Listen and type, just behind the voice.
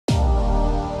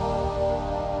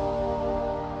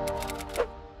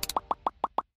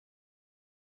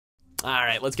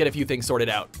Alright, let's get a few things sorted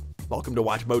out. Welcome to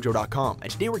WatchMojo.com,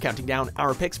 and today we're counting down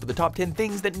our picks for the top 10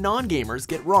 things that non-gamers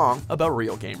get wrong about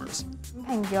real gamers.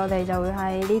 平時我哋就會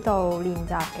喺呢度練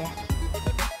習嘅。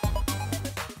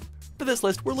 For this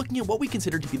list, we're looking at what we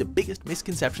consider to be the biggest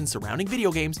misconceptions surrounding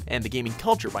video games and the gaming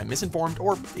culture by misinformed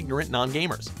or ignorant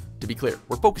non-gamers. To be clear,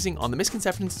 we're focusing on the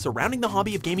misconceptions surrounding the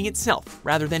hobby of gaming itself,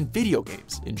 rather than video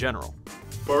games in general.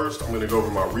 First, I'm going to go over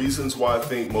my reasons why I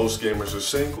think most gamers are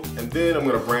single, and then I'm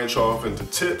going to branch off into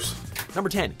tips.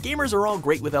 Number 10, gamers are all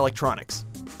great with electronics.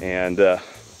 And the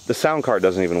sound card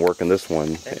doesn't even work in this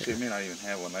one. Actually, it may not even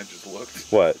have one, I just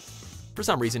looked. What? For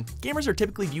some reason, gamers are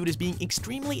typically viewed as being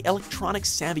extremely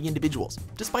electronics-savvy individuals,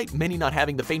 despite many not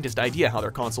having the faintest idea how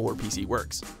their console or PC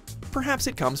works. Perhaps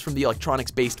it comes from the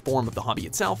electronics-based form of the hobby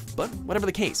itself, but whatever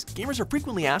the case, gamers are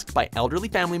frequently asked by elderly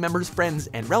family members, friends,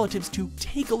 and relatives to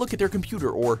take a look at their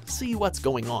computer or see what's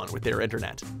going on with their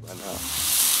internet. I know.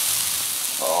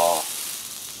 Oh.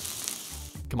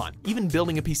 Come on, even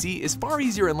building a PC is far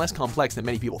easier and less complex than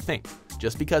many people think.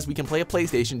 Just because we can play a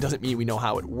PlayStation doesn't mean we know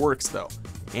how it works, though.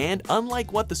 And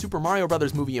unlike what the Super Mario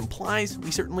Bros. Movie implies,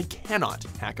 we certainly cannot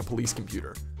hack a police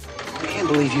computer. I can't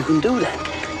believe you can do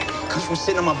that. Comes from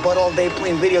sitting on my butt all day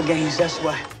playing video games, that's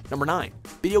why. Number 9.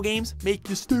 Video games make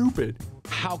you stupid.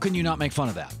 How can you not make fun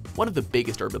of that? One of the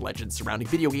biggest urban legends surrounding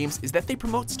video games is that they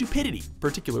promote stupidity,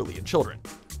 particularly in children.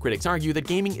 Critics argue that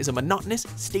gaming is a monotonous,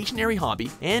 stationary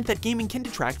hobby, and that gaming can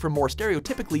detract from more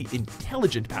stereotypically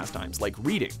intelligent pastimes like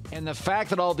reading. And the fact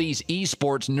that all these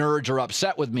esports nerds are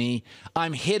upset with me,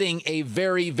 I'm hitting a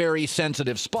very, very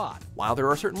sensitive spot. While there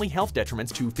are certainly health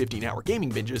detriments to 15-hour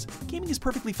gaming binges, gaming is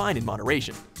perfectly fine in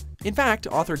moderation. In fact,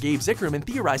 author Gabe Zickerman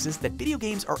theorizes that video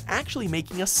games are actually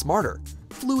making us smarter.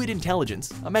 Fluid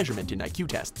intelligence, a measurement in IQ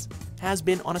tests, has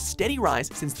been on a steady rise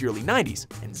since the early 90s,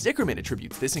 and Zickerman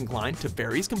attributes this incline to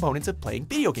various components of playing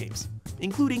video games,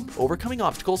 including overcoming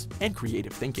obstacles and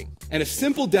creative thinking. And a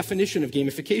simple definition of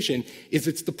gamification is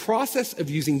it's the process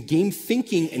of using game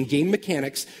thinking and game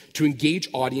mechanics to engage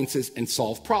audiences and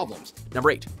solve problems. Number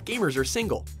 8. Gamers are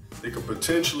single. It could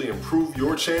potentially improve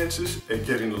your chances at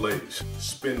getting the ladies,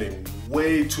 spending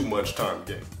way too much time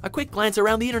gaming. A quick glance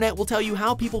around the internet will tell you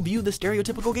how people view the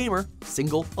stereotypical gamer: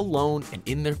 single, alone, and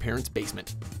in their parents'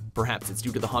 basement. Perhaps it's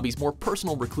due to the hobby's more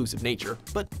personal, reclusive nature,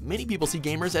 but many people see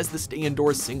gamers as the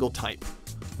stay-indoors single type.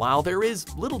 While there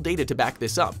is little data to back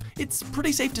this up, it's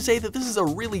pretty safe to say that this is a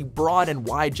really broad and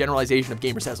wide generalization of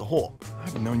gamers as a whole.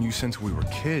 I've known you since we were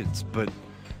kids, but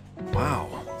wow,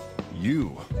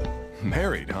 you.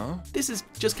 Married, huh? This is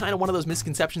just kind of one of those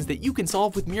misconceptions that you can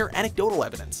solve with mere anecdotal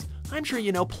evidence. I'm sure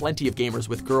you know plenty of gamers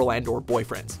with girl and or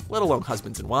boyfriends, let alone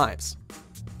husbands and wives.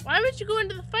 Why would you go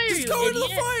into the fire, Just go into the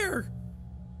fire!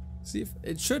 See, if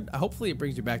it should, hopefully it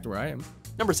brings you back to where I am.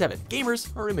 Number 7.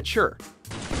 Gamers are immature.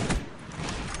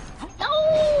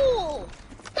 No!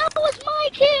 That was my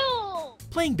kill!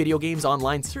 Playing video games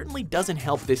online certainly doesn't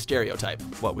help this stereotype,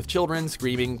 what with children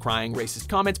screaming, crying, racist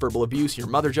comments, verbal abuse, your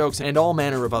mother jokes, and all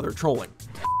manner of other trolling.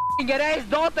 Get his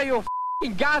daughter, you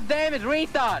goddamn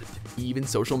retard! Even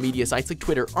social media sites like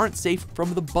Twitter aren't safe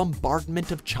from the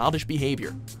bombardment of childish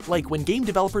behavior, like when game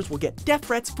developers will get death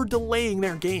threats for delaying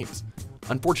their games.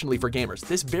 Unfortunately for gamers,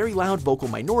 this very loud vocal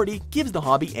minority gives the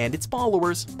hobby and its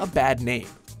followers a bad name.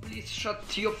 Please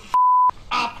shut your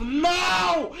up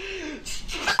now!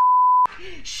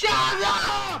 Shut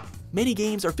up! Many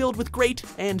games are filled with great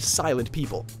and silent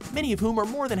people, many of whom are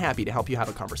more than happy to help you have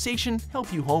a conversation,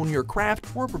 help you hone your craft,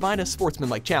 or provide a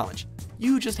sportsmanlike challenge.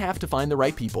 You just have to find the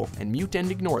right people and mute and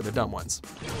ignore the dumb ones.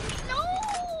 No!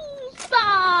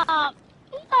 Stop! I'm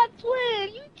not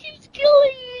playing. You keep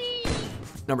killing me!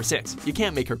 Number 6. You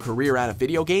can't make a career out of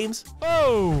video games.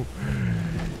 Oh!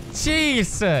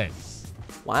 Jesus!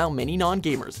 While many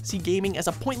non-gamers see gaming as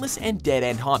a pointless and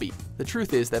dead-end hobby, the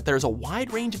truth is that there's a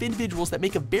wide range of individuals that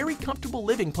make a very comfortable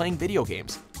living playing video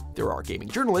games. There are gaming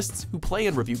journalists who play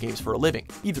and review games for a living,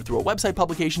 either through a website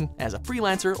publication, as a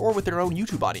freelancer, or with their own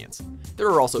YouTube audience. There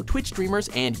are also Twitch streamers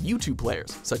and YouTube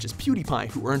players, such as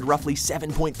PewDiePie, who earned roughly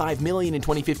 $7.5 million in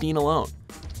 2015 alone.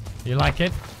 You like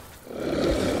it?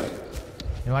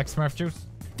 You like Smurf juice?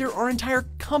 There are entire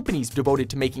companies devoted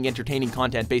to making entertaining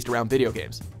content based around video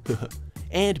games.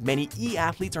 And many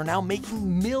e-athletes are now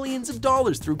making millions of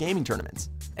dollars through gaming tournaments.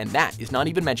 And that is not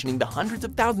even mentioning the hundreds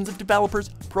of thousands of developers,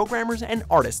 programmers, and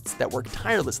artists that work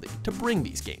tirelessly to bring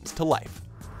these games to life.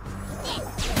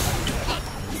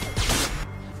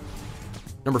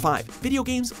 Number 5. Video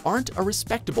games aren't a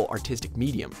respectable artistic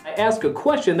medium. I ask a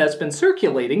question that's been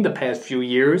circulating the past few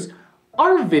years.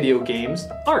 Are video games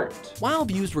art? While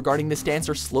views regarding this stance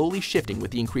are slowly shifting with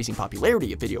the increasing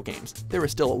popularity of video games, there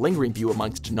is still a lingering view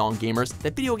amongst non-gamers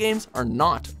that video games are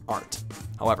not art.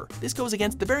 However, this goes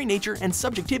against the very nature and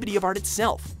subjectivity of art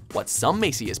itself. What some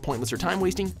may see as pointless or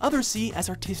time-wasting, others see as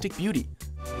artistic beauty.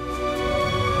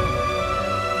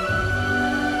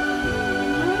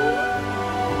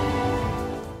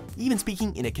 Even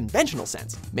speaking in a conventional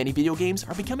sense, many video games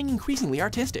are becoming increasingly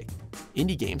artistic.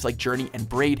 Indie games like Journey and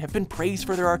Braid have been praised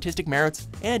for their artistic merits,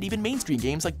 and even mainstream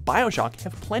games like Bioshock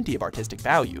have plenty of artistic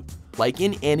value. Like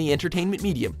in any entertainment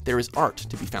medium, there is art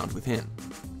to be found within.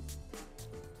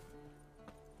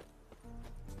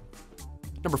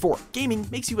 Number 4, gaming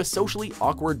makes you a socially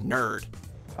awkward nerd.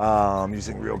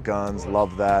 Using real guns,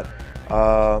 love that.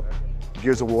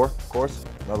 Gears of War, of course,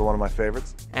 another one of my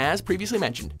favorites. As previously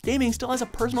mentioned, gaming still has a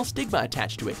personal stigma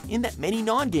attached to it, in that many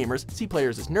non-gamers see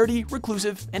players as nerdy,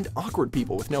 reclusive, and awkward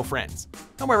people with no friends.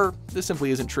 However, this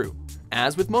simply isn't true.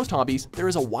 As with most hobbies, there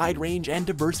is a wide range and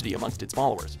diversity amongst its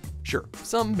followers. Sure,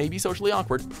 some may be socially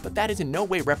awkward, but that is in no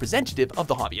way representative of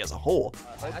the hobby as a whole.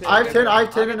 I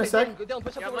have 10 in a sec. Okay.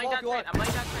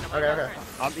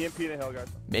 I'm EMP the hill, guys.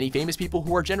 Many famous people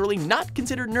who are generally not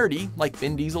considered nerdy, like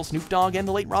Vin Diesel, Snoop Dogg, and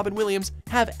the late Robin Williams,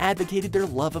 have advocated their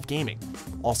love of gaming.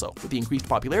 Also, with the increased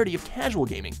popularity of casual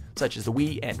gaming, such as the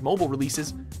Wii and mobile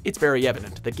releases, it's very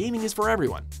evident that gaming is for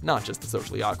everyone, not just the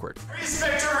socially awkward.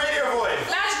 Respect your radio voice.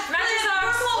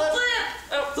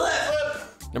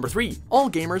 Number 3, all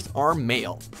gamers are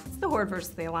male. It's the Horde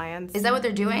versus the Alliance. Is that what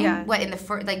they're doing? Yeah. What, in the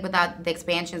first, like without the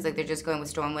expansions, like they're just going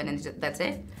with Stormwind and that's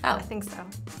it? Oh. I think so.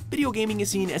 Video gaming is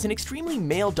seen as an extremely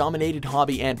male-dominated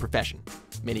hobby and profession.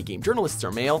 Many game journalists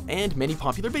are male, and many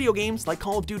popular video games, like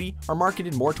Call of Duty, are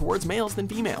marketed more towards males than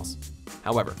females.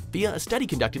 However, via a study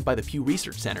conducted by the Pew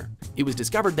Research Center, it was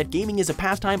discovered that gaming is a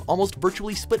pastime almost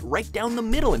virtually split right down the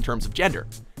middle in terms of gender.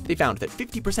 They found that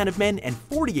 50% of men and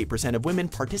 48% of women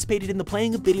participated in the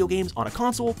playing of video games on a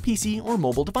console, PC, or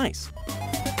mobile device.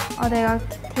 我哋個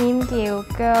team 叫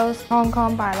Girls Hong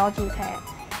Kong Biology Tech。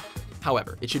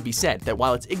 However, it should be said that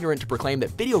while it's ignorant to proclaim that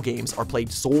video games are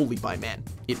played solely by men,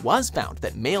 it was found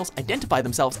that males identify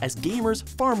themselves as gamers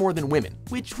far more than women,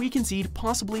 which we concede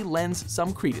possibly lends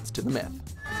some credence to the myth.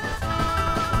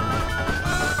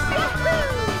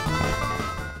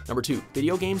 Number 2,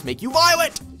 video games make you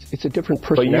violent! It's a different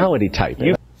personality type.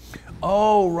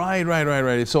 Oh, right.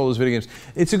 It's all those video games.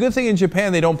 It's a good thing in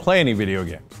Japan they don't play any video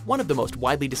games. One of the most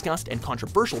widely discussed and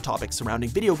controversial topics surrounding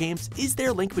video games is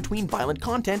their link between violent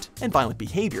content and violent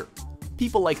behavior.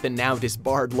 People like the now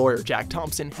disbarred lawyer Jack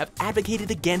Thompson have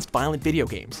advocated against violent video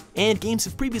games, and games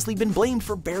have previously been blamed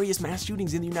for various mass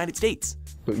shootings in the United States.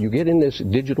 But you get in this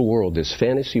digital world, this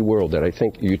fantasy world that I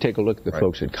think you take a look at the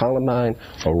folks at Columbine,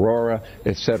 Aurora,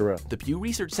 etc. The Pew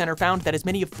Research Center found that as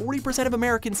many of 40% of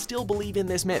Americans still believe in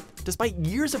this myth, despite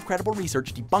years of credible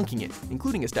research debunking it,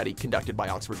 including a study conducted by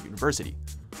Oxford University.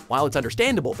 While it's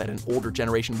understandable that an older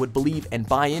generation would believe and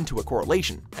buy into a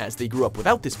correlation, as they grew up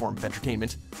without this form of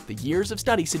entertainment, the years of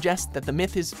study suggest that the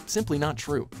myth is simply not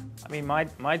true. I mean,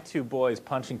 my two boys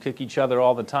punch and kick each other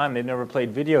all the time. They've never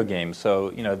played video games,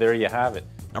 so, you know, there you have it.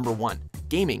 Number 1,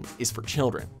 gaming is for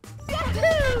children.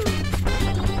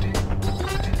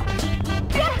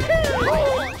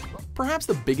 Perhaps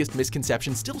the biggest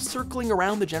misconception still circling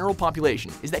around the general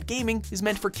population is that gaming is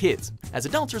meant for kids, as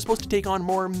adults are supposed to take on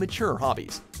more mature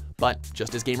hobbies. But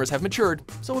just as gamers have matured,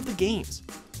 so have the games.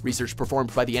 Research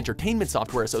performed by the Entertainment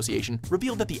Software Association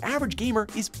revealed that the average gamer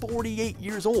is 48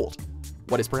 years old.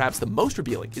 What is perhaps the most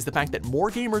revealing is the fact that more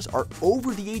gamers are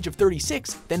over the age of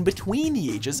 36 than between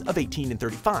the ages of 18 and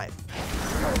 35.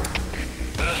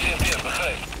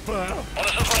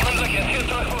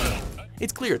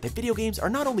 It's clear that video games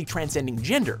are not only transcending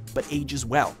gender, but age as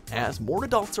well, as more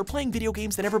adults are playing video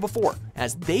games than ever before,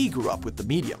 as they grew up with the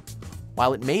medium.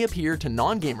 While it may appear to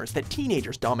non-gamers that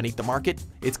teenagers dominate the market,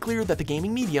 it's clear that the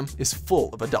gaming medium is full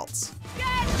of adults.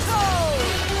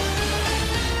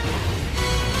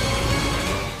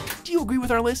 Do you agree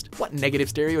with our list? What negative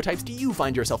stereotypes do you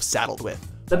find yourself saddled with?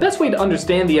 The best way to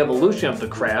understand the evolution of the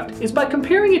craft is by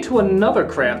comparing it to another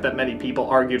craft that many people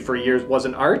argued for years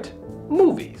wasn't art: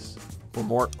 movies. For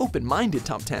more open-minded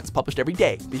top 10s published every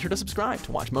day, be sure to subscribe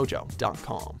to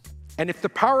WatchMojo.com. And if the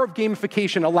power of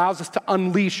gamification allows us to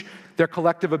unleash their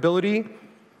collective ability,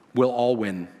 we'll all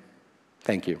win.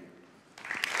 Thank you.